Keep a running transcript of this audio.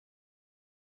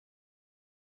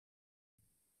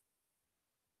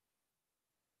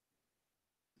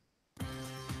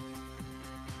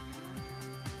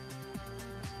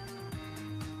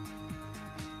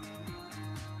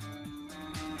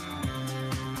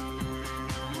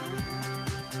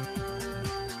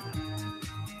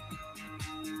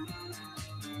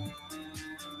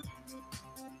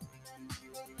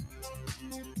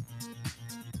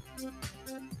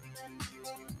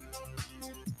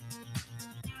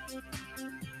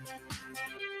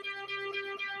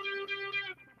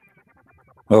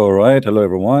All right, hello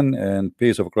everyone, and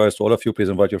peace of Christ to all of you. Please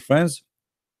invite your friends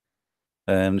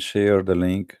and share the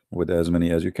link with as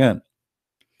many as you can.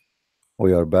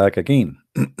 We are back again.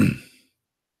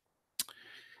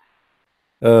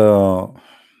 There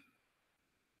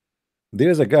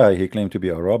is a guy, he claimed to be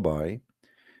a rabbi,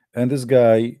 and this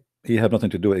guy, he had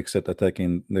nothing to do except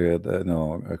attacking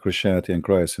the Christianity and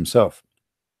Christ himself.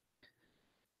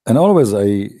 And always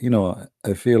I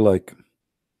feel like,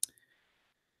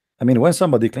 I mean, when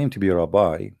somebody claimed to be a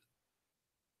rabbi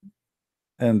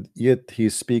and yet he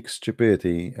speaks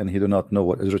stupidity and he do not know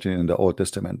what is written in the Old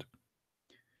Testament.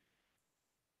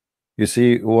 You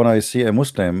see, when I see a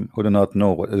Muslim who do not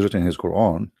know what is written in his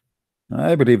Quran,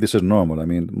 I believe this is normal. I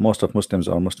mean, most of Muslims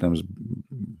are Muslims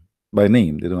by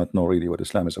name. They do not know really what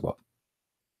Islam is about.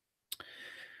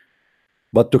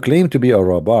 But to claim to be a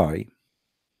rabbi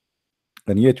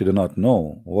and yet you do not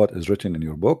know what is written in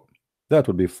your book, that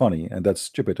would be funny, and that's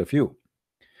stupid of you.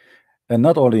 And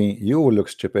not only you will look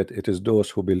stupid, it is those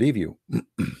who believe you.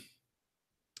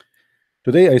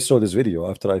 Today I saw this video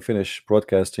after I finished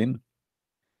broadcasting.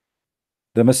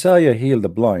 The Messiah healed the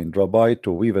blind. Rabbi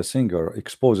Tovia Singer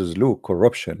exposes Luke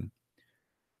corruption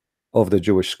of the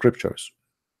Jewish scriptures.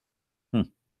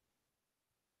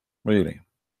 Really?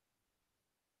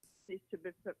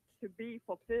 To be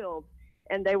fulfilled,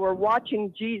 and they were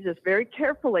watching Jesus very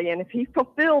carefully, and if he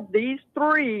fulfilled these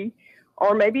 3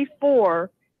 or maybe 4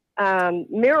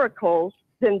 miracles,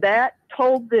 then that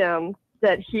told them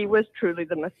that he was truly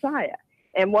the Messiah.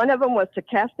 And one of them was to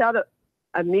cast out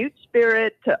a mute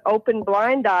spirit, to open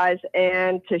blind eyes,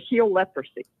 and to heal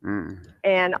leprosy.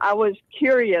 And I was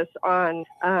curious on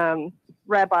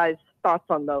Rabbi's thoughts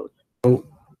on those. So,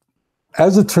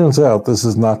 as it turns out, this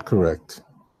is not correct.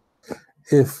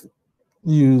 If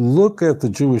you look at the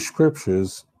Jewish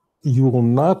scriptures, you will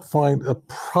not find a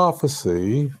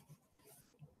prophecy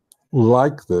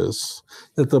like this,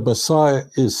 that the Messiah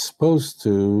is supposed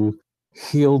to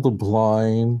heal the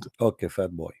blind. Okay,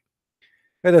 fat boy.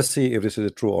 Let us see if this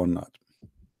is true or not.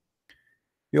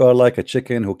 You are like a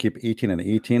chicken who keep eating and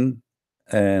eating,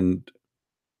 and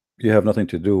you have nothing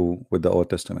to do with the Old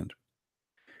Testament.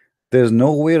 There's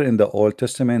nowhere in the Old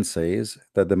Testament says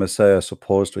that the Messiah is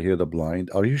supposed to heal the blind.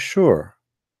 Are you sure?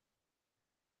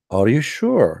 Are you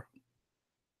sure?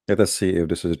 Let us see if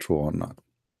this is true or not.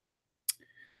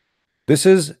 This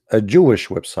is a Jewish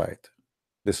website.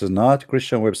 This is not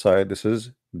Christian website. This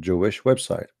is Jewish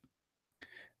website.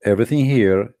 Everything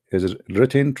here is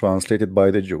written, translated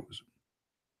by the Jews.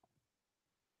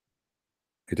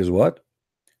 It is what?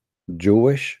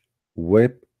 Jewish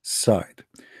website.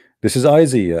 This is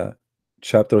Isaiah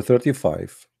chapter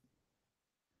 35,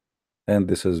 and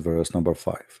this is verse number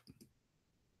 5.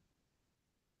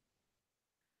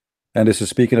 And this is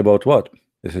speaking about what?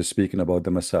 This is speaking about the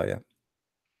Messiah.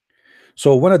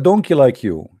 So when a donkey like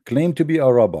you claim to be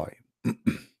a rabbi,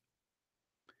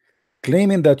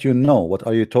 claiming that you know what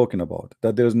are you talking about,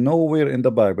 that there's nowhere in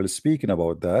the Bible speaking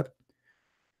about that,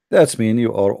 that's mean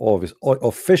you are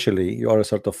officially you are a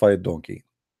certified donkey.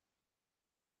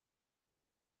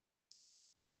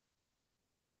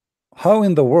 How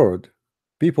in the world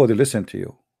people they listen to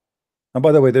you? And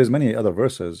by the way, there's many other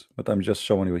verses, but I'm just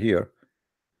showing you here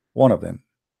one of them.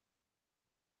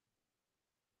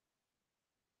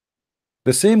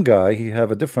 The same guy, he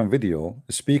have a different video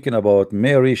speaking about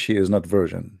Mary, she is not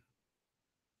virgin.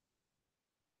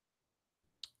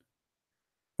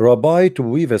 Rabbi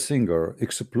Tovia Singer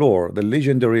explore the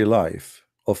legendary life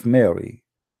of Mary,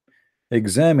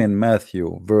 examine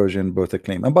Matthew virgin birth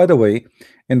claim. And by the way,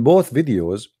 in both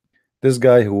videos, this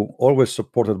guy who always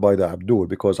supported by the Abdul,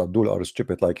 because Abdul are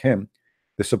stupid like him,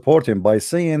 they support him by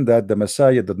saying that the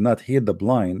Messiah did not heal the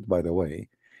blind. By the way,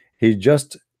 he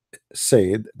just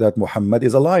said that Muhammad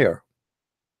is a liar,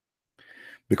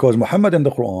 because Muhammad in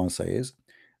the Quran says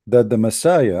that the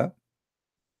Messiah,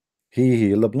 he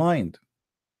healed the blind,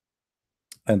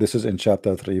 and this is in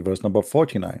chapter 3 verse number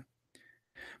 49.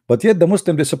 But yet the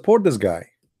Muslim, they support this guy,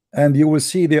 and you will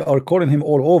see they are calling him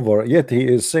all over, yet he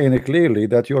is saying clearly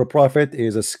that your prophet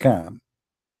is a scam.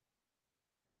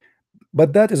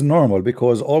 But that is normal,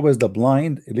 because always the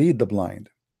blind lead the blind,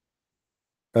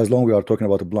 as long we are talking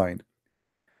about the blind.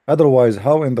 Otherwise,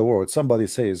 how in the world somebody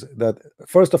says that,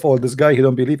 first of all, this guy, he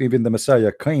don't believe even the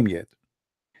Messiah came yet,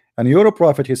 and you're a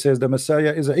prophet, he says the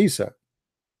Messiah is Isa.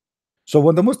 So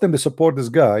when the Muslims they support this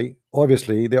guy,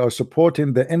 obviously they are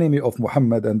supporting the enemy of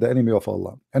Muhammad and the enemy of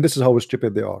Allah, and this is how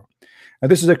stupid they are.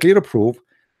 And this is a clear proof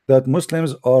that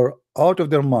Muslims are out of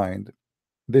their mind.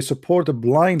 They support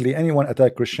blindly anyone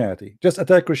attack Christianity. Just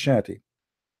attack Christianity.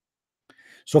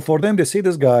 So for them, they see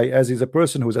this guy as he's a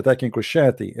person who's attacking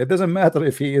Christianity. It doesn't matter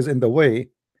if he is in the way,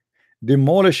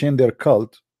 demolishing their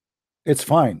cult. It's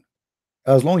fine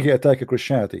as long as he attacks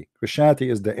Christianity. Christianity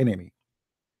is the enemy.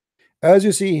 As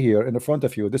you see here in the front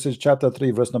of you, this is chapter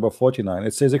 3, verse number 49.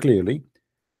 It says clearly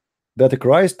that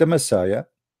Christ the Messiah,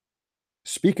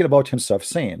 speaking about himself,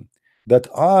 saying that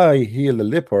I heal the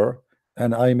leper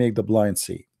and I make the blind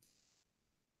see,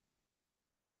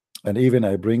 and even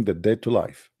I bring the dead to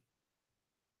life.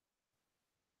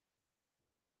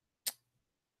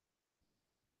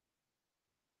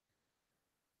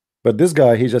 But this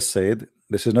guy, he just said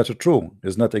this is not true,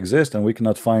 does not exist, and we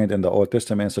cannot find in the Old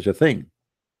Testament such a thing,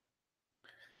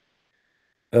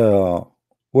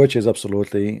 which is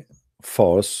absolutely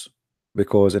false,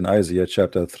 because in Isaiah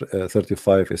chapter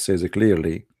 35 it says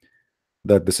clearly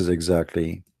that this is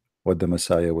exactly what the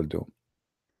Messiah will do.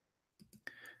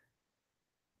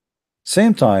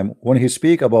 Same time, when he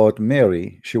speak about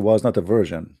Mary, she was not a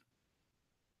virgin.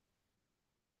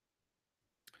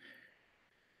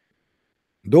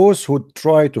 Those who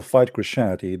try to fight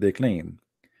Christianity, they claim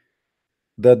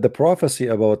that the prophecy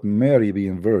about Mary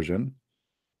being virgin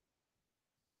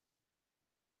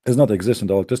does not exist in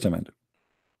the Old Testament.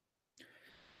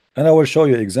 And I will show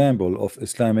you example of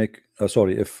Islamic,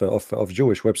 of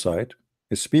Jewish website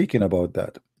is speaking about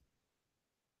that.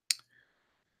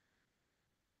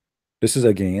 This is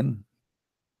again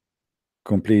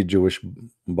complete Jewish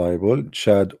Bible,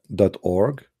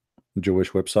 chad.org,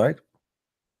 Jewish website.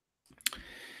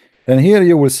 And here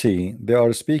you will see they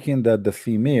are speaking that the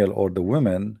female or the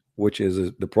woman, which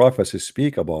is the prophecy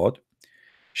speak about,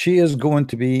 she is going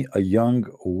to be a young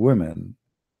woman.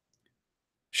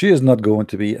 She is not going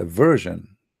to be a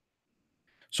virgin.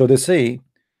 So they say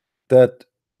that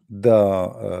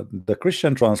the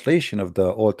Christian translation of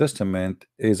the Old Testament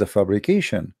is a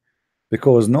fabrication,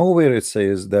 because nowhere it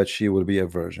says that she will be a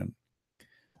virgin.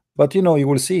 But you know, you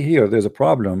will see here there's a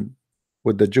problem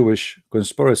with the Jewish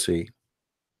conspiracy,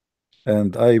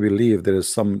 and I believe there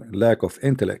is some lack of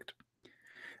intellect.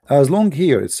 As long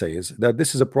here it says that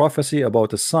this is a prophecy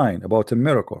about a sign, about a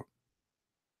miracle.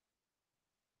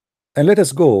 And let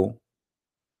us go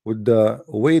with the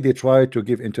way they try to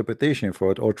give interpretation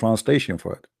for it or translation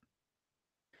for it.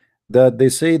 That they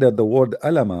say that the word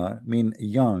alama mean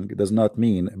young does not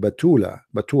mean batula.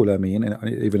 Batula mean,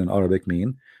 even in Arabic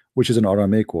mean, which is an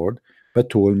Aramaic word,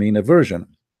 batul mean a virgin.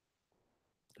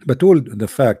 Batul, the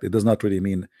fact, it does not really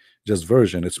mean just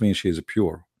virgin, it means she is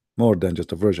pure, more than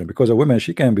just a virgin, because a woman,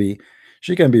 she can be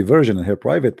virgin in her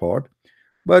private part,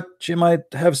 but she might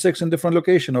have sex in different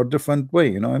location or different way,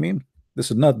 you know what I mean? This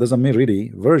is not, doesn't mean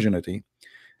really virginity,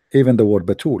 even the word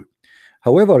batul.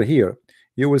 However, here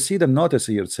you will see the notice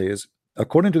here, it says,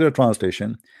 according to their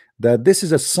translation, that this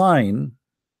is a sign,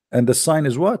 and the sign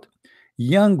is what?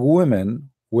 Young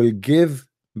women will give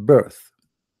birth.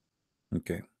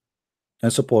 Okay.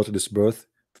 And suppose this birth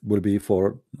will be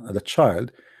for the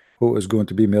child who is going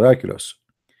to be miraculous.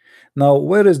 Now,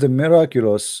 where is the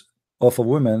miraculous of a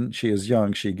woman? She is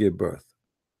young, she gave birth.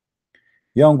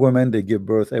 Young women, they give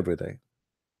birth every day.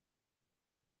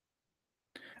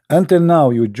 Until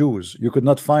now, you Jews, you could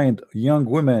not find young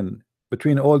women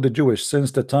between all the Jewish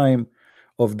since the time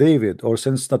of David or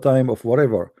since the time of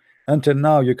whatever. Until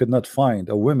now, you could not find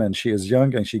a woman, she is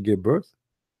young and she gave birth.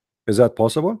 Is that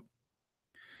possible?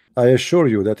 I assure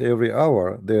you that every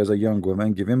hour there's a young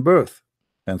woman giving birth,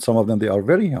 and some of them, they are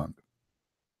very young.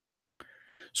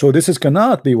 So this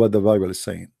cannot be what the Bible is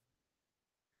saying.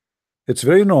 It's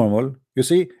very normal. You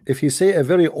see, if you say a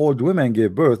very old woman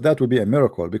gave birth, that would be a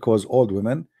miracle, because old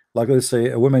women, like let's say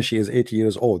a woman, she is 80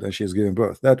 years old and she is giving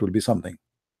birth, that would be something.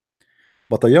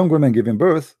 But a young woman giving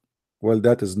birth, well,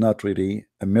 that is not really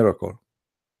a miracle.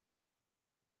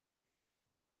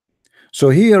 So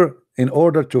here, in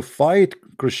order to fight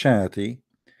Christianity,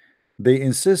 they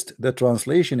insist the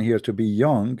translation here to be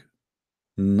young,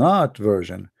 not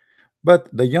virgin. But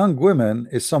the young woman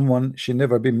is someone she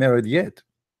never been married yet.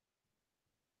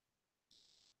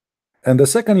 And the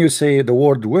second you say the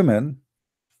word women,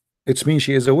 it means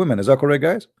she is a woman. Is that correct,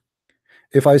 guys?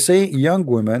 If I say young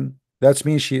woman, that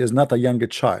means she is not a young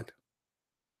child.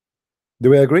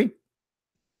 Do we agree?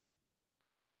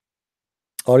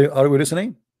 Are we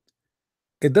listening?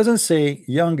 It doesn't say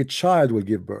young child will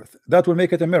give birth. That will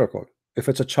make it a miracle if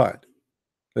it's a child.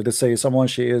 Let us say someone,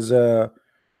 she is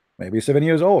maybe 7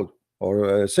 years old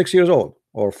or 6 years old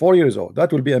or 4 years old.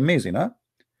 That will be amazing, huh?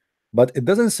 But it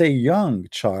doesn't say young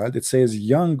child, it says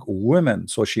young woman.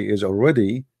 So she is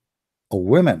already a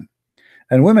woman,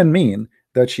 and women mean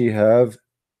that she have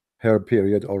her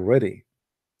period already.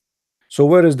 So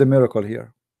where is the miracle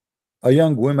here? A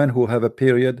young woman who have a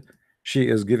period, she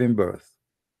is giving birth.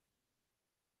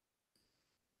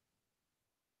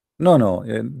 No, no,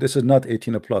 this is not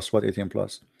 18 plus. What 18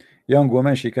 plus? Young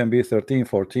woman, she can be 13,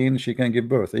 14, she can give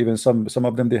birth. Even some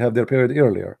of them, they have their period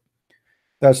earlier.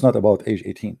 That's not about age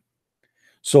 18.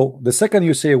 So the second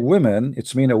you say women,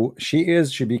 it's mean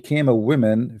she became a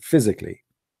woman physically.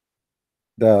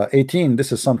 The 18,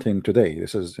 this is something today.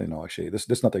 This is, actually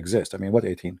this not exist. I mean, what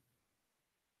 18?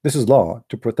 This is law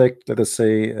to protect, let us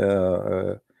say,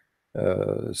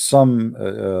 some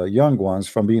young ones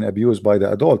from being abused by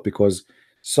the adult, because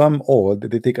some old,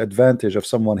 they take advantage of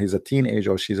someone, he's a teenage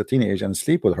or she's a teenage, and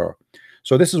sleep with her.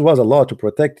 So this was a law to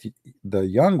protect the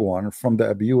young one from the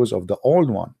abuse of the old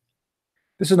one.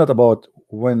 This is not about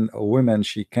when a woman,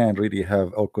 she can't really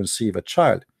have or conceive a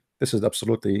child. This is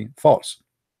absolutely false.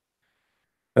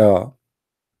 So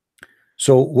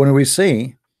when we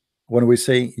say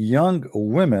young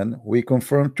women, we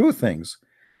confirm two things: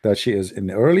 that she is in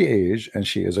early age and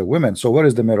she is a woman. So where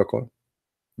is the miracle?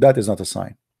 That is not a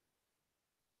sign.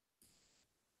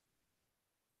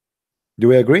 Do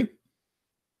we agree?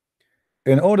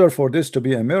 In order for this to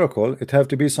be a miracle, it have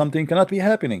to be something cannot be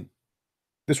happening.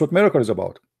 This is what miracle is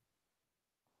about.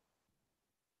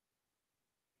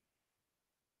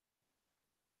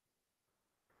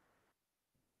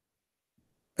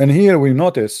 And here we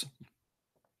notice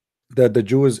that the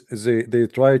Jews, they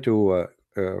try to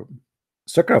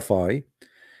sacrifice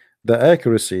the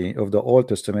accuracy of the Old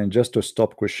Testament just to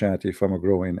stop Christianity from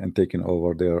growing and taking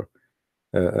over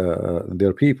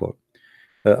their people.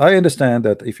 I understand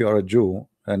that if you are a Jew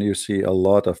and you see a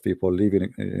lot of people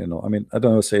leaving, I mean, I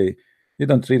don't know, say you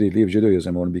don't really leave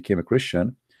Judaism when you became a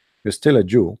Christian, you're still a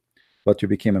Jew, but you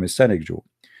became a Messianic Jew.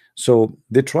 So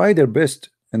they try their best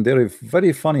in their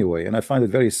very funny way, and I find it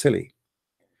very silly.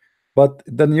 But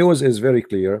the news is very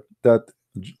clear that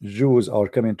Jews are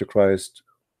coming to Christ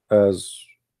as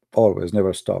always,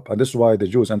 never stop. And this is why the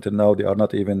Jews until now, they are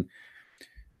not even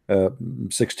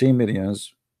 16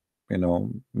 millions.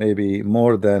 Maybe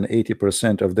more than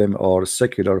 80% of them are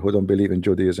secular, who don't believe in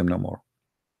Judaism no more.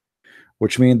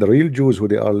 Which means the real Jews, who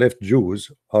they are left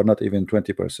Jews, are not even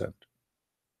 20%.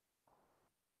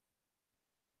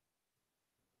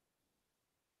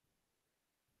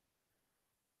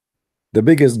 The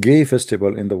biggest gay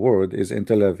festival in the world is in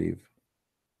Tel Aviv.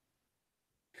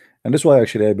 And that's why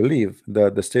actually I believe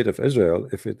that the state of Israel,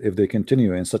 if they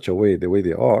continue in such a way, the way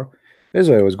they are,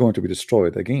 Israel is going to be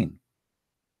destroyed again.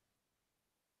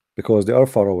 Because they are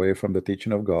far away from the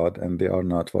teaching of God, and they are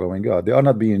not following God. They are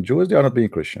not being Jews, they are not being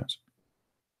Christians.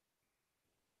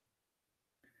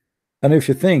 And if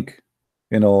you think,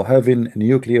 having a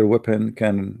nuclear weapon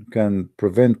can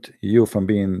prevent you from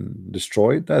being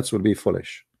destroyed, that would be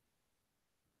foolish.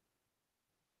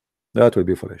 That would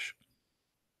be foolish.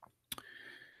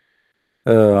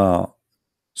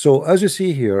 So as you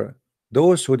see here,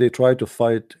 those who they try to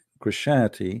fight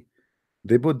Christianity,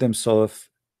 they put themselves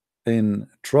in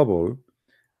trouble,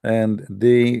 and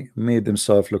they made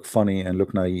themselves look funny and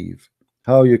look naive.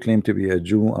 How you claim to be a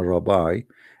Jew, a rabbi,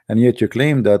 and yet you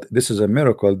claim that this is a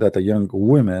miracle that a young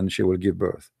woman, she will give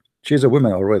birth. She's a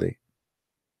woman already.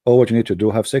 All what you need to do,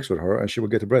 have sex with her, and she will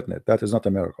get pregnant. That is not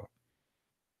a miracle.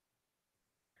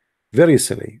 Very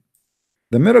silly.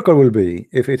 The miracle will be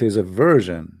if it is a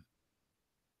virgin,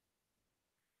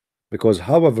 because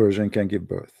how a virgin can give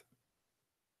birth?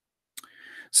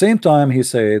 Same time he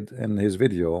said in his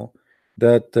video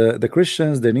that the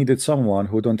Christians, they needed someone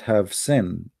who don't have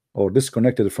sin or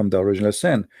disconnected from the original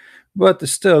sin. But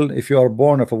still, if you are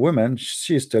born of a woman,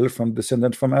 she's still from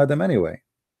descendant from Adam anyway.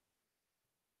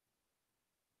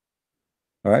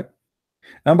 All right.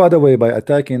 And by the way, by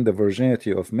attacking the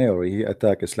virginity of Mary, he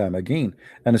attacked Islam again.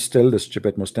 And still the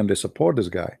stupid Muslim, they support this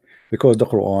guy, because the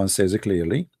Quran says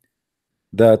clearly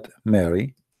that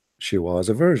Mary, she was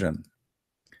a virgin.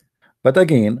 But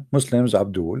again, Muslims,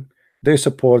 Abdul, they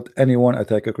support anyone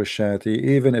attacking Christianity,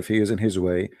 even if he is in his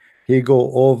way. He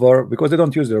go over, because they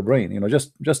don't use their brain,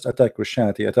 just attack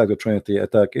Christianity, attack the Trinity,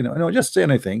 attack, just say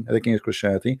anything against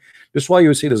Christianity. That's why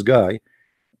you see this guy,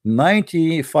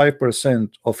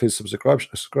 95% of his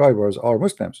subscribers are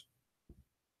Muslims,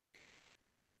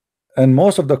 and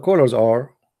most of the callers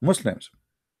are Muslims.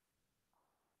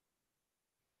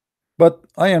 But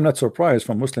I am not surprised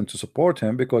from Muslims to support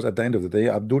him, because at the end of the day,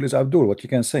 Abdul is Abdul. What you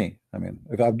can say? I mean,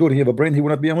 if Abdul he have a brain, he would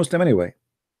not be a Muslim anyway.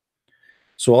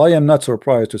 So I am not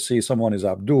surprised to see someone is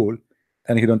Abdul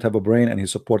and he don't have a brain, and he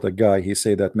support a guy. He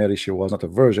say that Mary, she was not a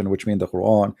virgin, which means the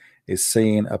Quran is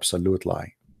saying absolute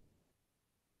lie.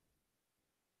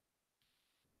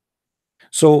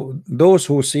 So those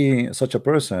who see such a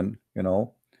person,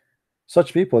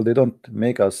 such people, they don't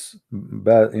make us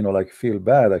bad, like feel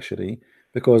bad actually,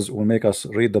 because will make us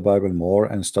read the Bible more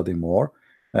and study more,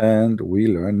 and we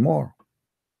learn more.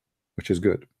 which is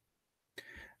good.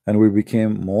 And we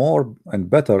became more and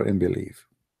better in belief.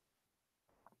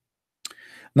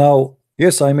 Now,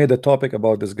 yes, I made a topic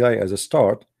about this guy as a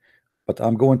start, but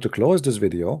I'm going to close this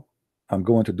video. I'm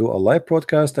going to do a live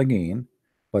broadcast again,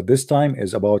 but this time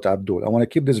is about Abdul. I want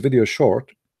to keep this video short,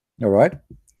 all right?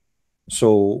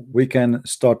 So we can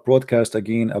start broadcast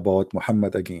again about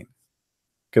Muhammad again.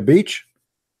 Kabich,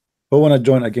 who want to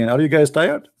join again? Are you guys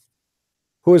tired?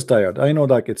 Who is tired? I know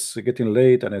like it's getting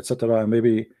late and etc. And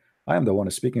maybe I am the one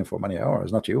speaking for many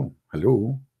hours, not you.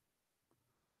 Hello.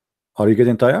 Are you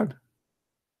getting tired?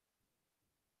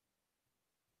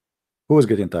 Who is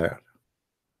getting tired?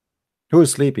 Who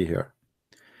is sleepy here?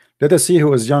 Let us see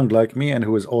who is young like me and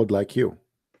who is old like you.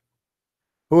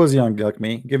 Who is young like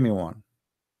me? Give me one.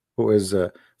 Who is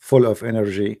full of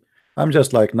energy? I'm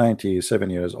just like 97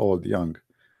 years old, young,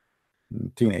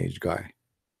 teenage guy.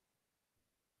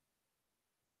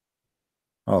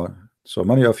 Oh, so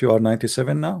many of you are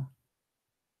 97 now?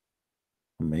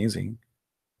 Amazing.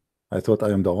 I thought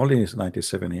I am the only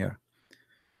 97 here.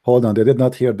 Hold on, they did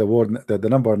not hear the word, the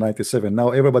number 97. Now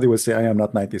everybody will say I am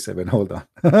not 97. Hold on.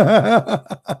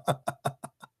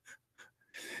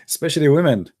 Especially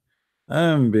women.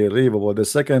 Unbelievable. The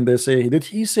second they say, did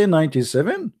he say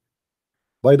 97?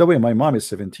 By the way, my mom is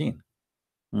 17.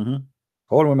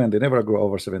 All women, they never grow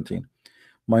over 17.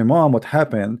 My mom, what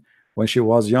happened when she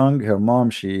was young, her mom,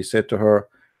 she said to her,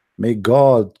 may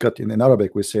God cut, in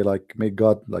Arabic we say like, may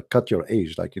God like cut your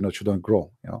age, like, you know, she don't grow,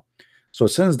 you know. So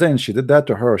since then she did that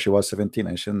to her. She was 17,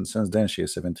 and since then she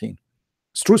is 17.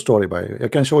 It's true story. By I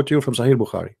can show it to you from Sahih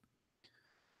Bukhari.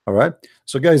 All right,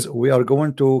 so guys, we are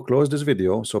going to close this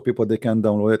video so people they can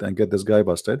download it and get this guy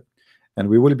busted, and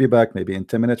we will be back maybe in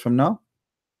 10 minutes from now.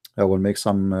 I will make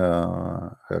some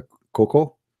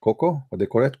cocoa, what they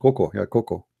call it, cocoa, yeah,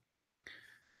 cocoa,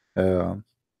 and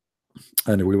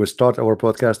we will start our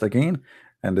podcast again,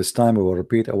 and this time we will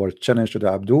repeat our challenge to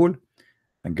the Abdul.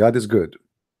 And God is good,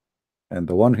 and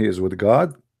the one who is with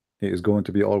God, he is going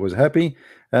to be always happy,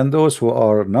 and those who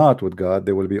are not with God,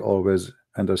 they will be always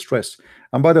under stress.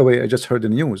 And by the way, I just heard the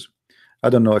news, I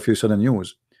don't know if you saw the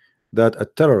news, that a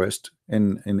terrorist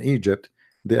in Egypt,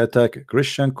 they attack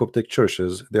Christian Coptic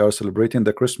churches. They are celebrating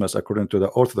the Christmas according to the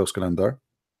Orthodox calendar,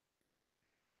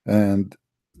 and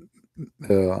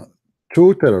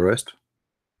two terrorists,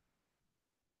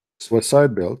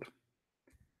 suicide built,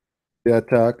 they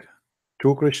attack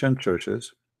two Christian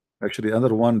churches. Actually,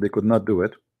 another one they could not do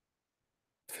it,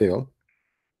 fail.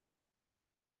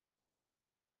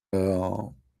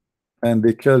 And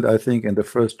they killed, I think, in the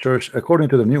first church, according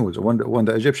to the news. When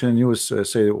the Egyptian news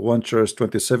say one church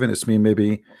 27, it's mean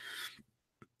maybe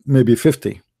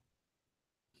 50.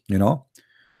 You know,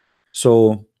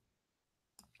 so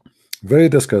very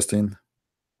disgusting,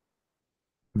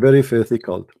 very filthy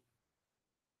cult,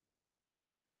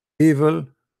 evil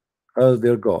as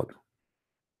their God.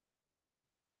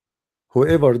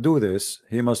 Whoever do this,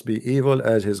 he must be evil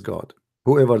as his God,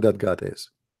 whoever that God is,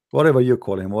 whatever you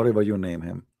call him, whatever you name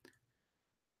him.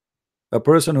 A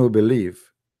person who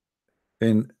believe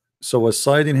in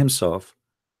suiciding himself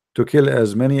to kill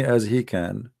as many as he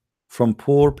can from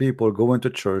poor people going to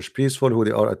church peaceful, who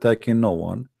they are attacking no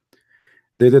one,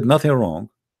 they did nothing wrong,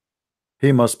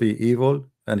 he must be evil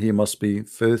and he must be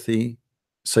filthy,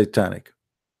 satanic.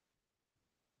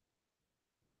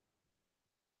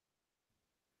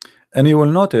 And you will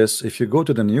notice, if you go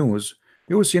to the news,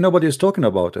 you will see nobody is talking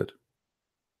about it.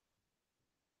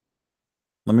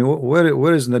 I mean,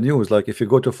 where is the news? Like, if you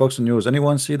go to Fox News,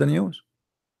 anyone see the news?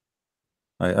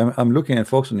 I'm looking at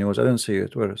Fox News, I don't see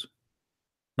it. Where is?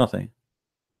 Nothing.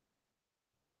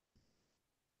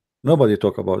 Nobody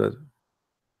talk about it.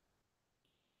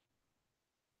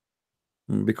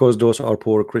 Because those are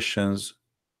poor Christians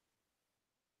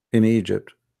in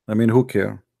Egypt. I mean, who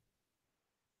care?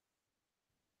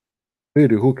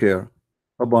 Really, who care?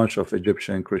 A bunch of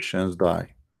Egyptian Christians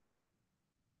die.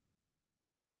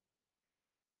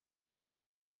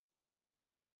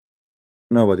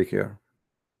 Nobody care.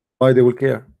 Why they will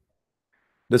care?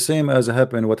 The same as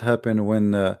happened. What happened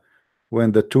when the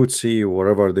Tutsi,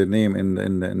 whatever their name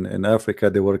in Africa,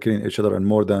 they were killing each other, and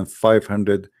more than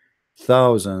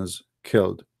 500,000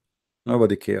 killed.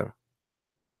 Nobody care.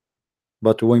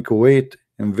 But when Kuwait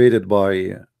invaded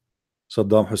by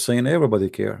Saddam Hussein, everybody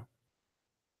care.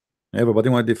 Everybody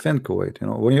want to defend Kuwait. You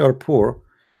know, when you are poor,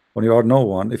 when you are no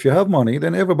one, if you have money,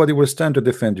 then everybody will stand to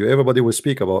defend you. Everybody will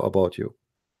speak about you.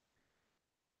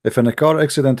 If a car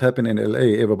accident happened in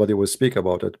LA, everybody will speak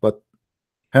about it. But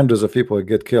hundreds of people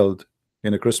get killed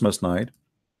in a Christmas night.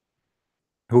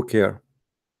 Who care?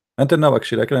 Until now,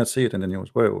 actually, I cannot see it in the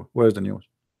news. Where is the news?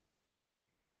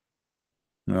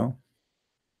 No.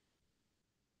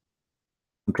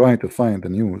 trying to find the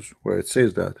news where it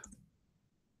says that.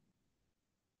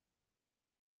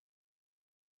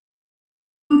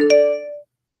 You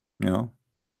know,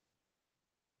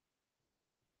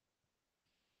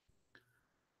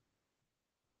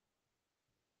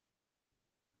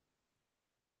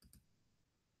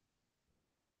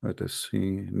 let us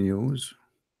see news.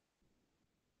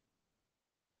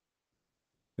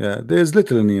 Yeah, there's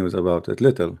little news about it.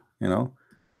 Little, you know.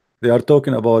 They are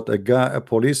talking about a guy, a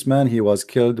policeman. He was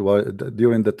killed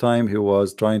during the time he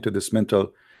was trying to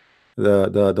dismantle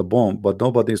the bomb, but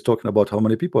nobody is talking about how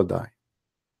many people die.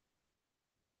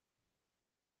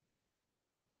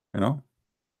 You know,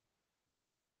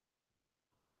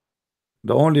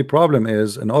 the only problem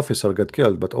is an officer got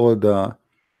killed, but all the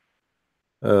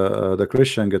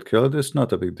Christian get killed. It's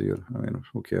not a big deal. I mean,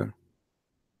 who cares?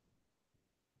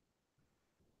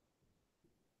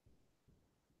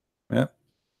 Yeah,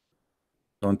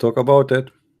 don't talk about it.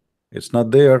 It's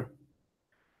not there.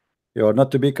 You are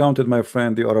not to be counted, my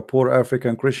friend. You are a poor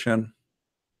African Christian.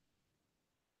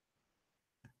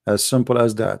 As simple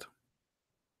as that.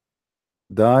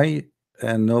 Die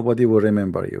and nobody will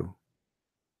remember you.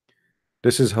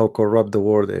 This is how corrupt the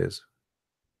world is.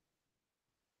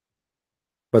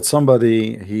 But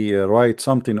somebody he writes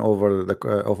something over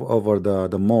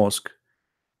the mosque,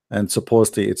 and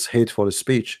supposedly it's hateful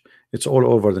speech. It's all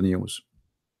over the news.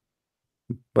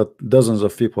 But dozens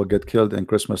of people get killed in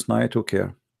Christmas night. Who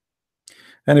care?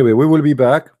 Anyway, we will be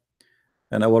back,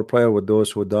 and our prayer with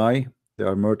those who die. They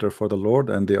are murdered for the Lord,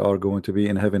 and they are going to be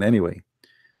in heaven anyway.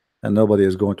 And nobody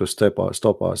is going to stop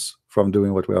us from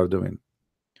doing what we are doing.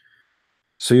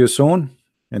 See you soon.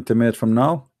 In 10 minutes from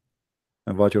now,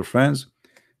 invite your friends,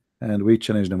 and we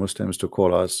challenge the Muslims to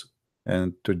call us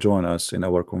and to join us in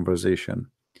our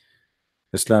conversation.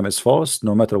 Islam is false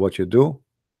no matter what you do,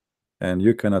 and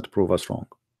you cannot prove us wrong.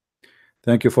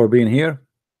 Thank you for being here,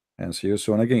 and see you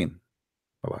soon again.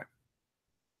 Bye-bye.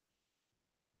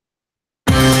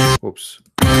 Oops.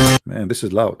 Man, this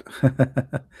is loud.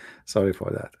 Sorry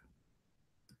for that.